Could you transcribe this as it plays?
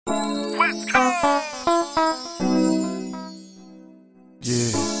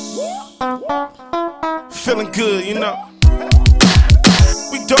Feeling good, you know.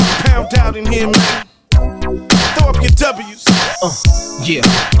 We dog pound out in here, man. Throw up your W's. Yeah.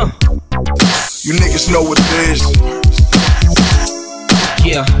 You niggas know what it is.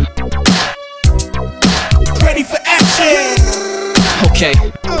 Yeah. Ready for action. Okay.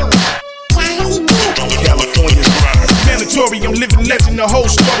 California's Mandatory, I'm living legend, the whole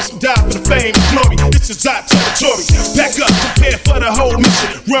story. Some die for the fame and glory. This is our territory. Pack up, prepare for the whole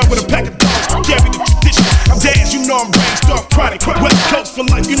mission. Run with a pack of dogs, carry the tradition. I'm Daz, you know I'm raised off chronic. West Coast for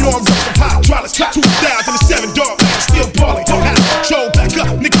life, you know I'm rough from hydraulics. 2007 dog, man, still balling. Out of control, back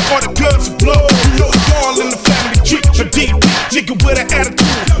up, nigga, all the guns are blow. You know it's all in the family tree. A deep, nigga with an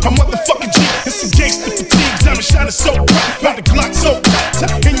attitude. I'm motherfucking G, and some gangster fatigues. Diamond shining so bright, round the block so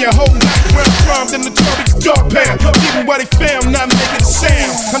tight. In your whole night, where I'm from, the notorious dog pound. Even what they found, not making a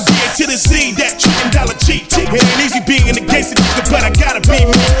sound. I'm D to the Z, that $1 trillion G. It ain't easy being in the gangster nigga, but I gotta be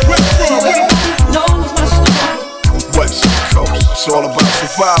me. Where I'm from, knows my story. West Coast, it's all about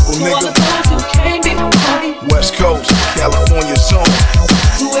survival, To all the nigga. those who came before me. West Coast, California zone.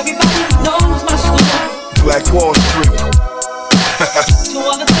 To everybody who knows my story. Black Wall Street. To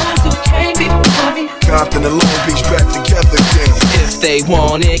all the those who came before me. Compton and Long Beach back together again. If they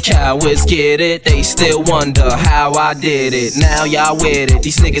want it, cowards get it. They still wonder how I did it. Now y'all with it.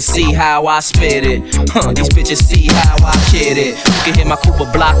 These niggas see how I spit it. These bitches see how I kid it. You can hear my Cooper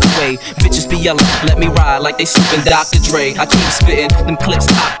block away. Bitches be yelling, let me ride like they sippin' Dr. Dre. I keep spittin', them clips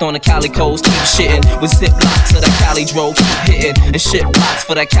cocked on the Cali coast. Keep shittin' with zip blocks of that Cali dro. Keep hittin' and shit blocks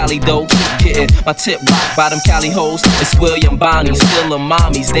for that Cali dough. Keep gettin' my tip rock by them Cali hoes. It's William Bonnie, still them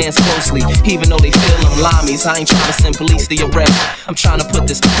mommies. Dance closely, even though they feel them limeys. I ain't tryna send police to your arrest. I'm tryna put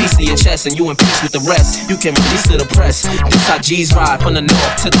this piece to your chest and you in peace with the rest. You can release to the press. This how G's ride from the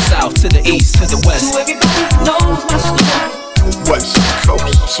north to the south, to the east, to the west. To everybody who knows my story. West Coast,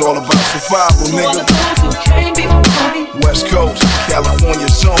 it's all about survival, To all the nigga. those who came before me. West Coast, California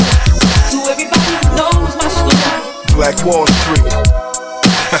zone. To everybody who knows my story. Black Wall Street.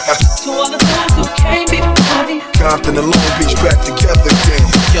 To all the those who came before me. Compton and Long Beach back together again.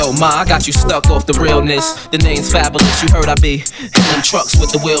 Yo, ma, I got you stuck off the realness. The name's Fabolous, you heard I be in them trucks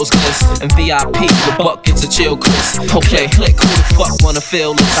with the wheels glist. And VIP with buckets of chill crisp. Okay, click, who the fuck wanna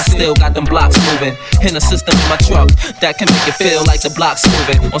feel this? I still got them blocks moving. In a system in my truck that can make it feel like the block's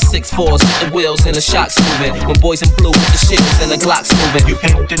moving. On 6-4s with the wheels and the shocks moving. When boys in blue with the shields and the Glocks moving. You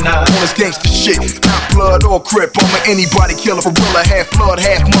can't deny On this gangsta shit, not blood or crip. I'm an anybody killer, gorilla, half blood,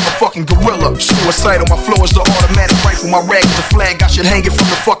 half motherfucking gorilla. Suicide on my floor is the automatic rifle. My rag is the flag, I should hang it from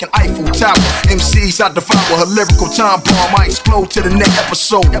the fucking Eiffel Tower. MCs, I devour her lyrical time bomb. I explode to the next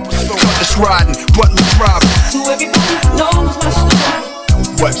episode. Cutlass riding, butler driving. To everybody who knows my story.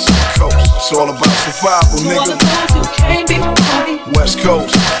 West Coast, it's all about survival, To all the nigga. those who came before me. West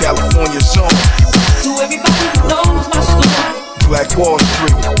Coast, California zone. To everybody who knows my story. Black Wall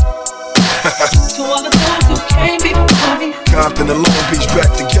Street. To all the those who came before me. Compton and Long Beach back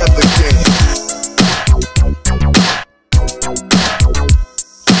together again.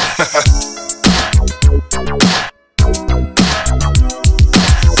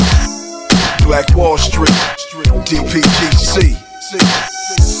 Black Wall Street, DPGC.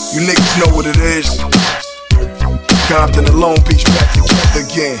 You niggas know what it is. Compton and Long Beach back together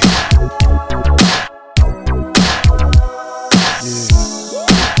again.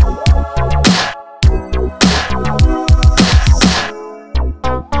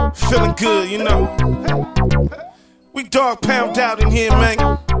 Feeling good, you know. We dog pound out in here, man.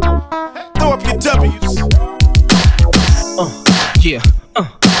 Throw up your W's. yeah.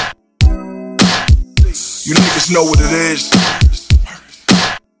 You niggas know what it is.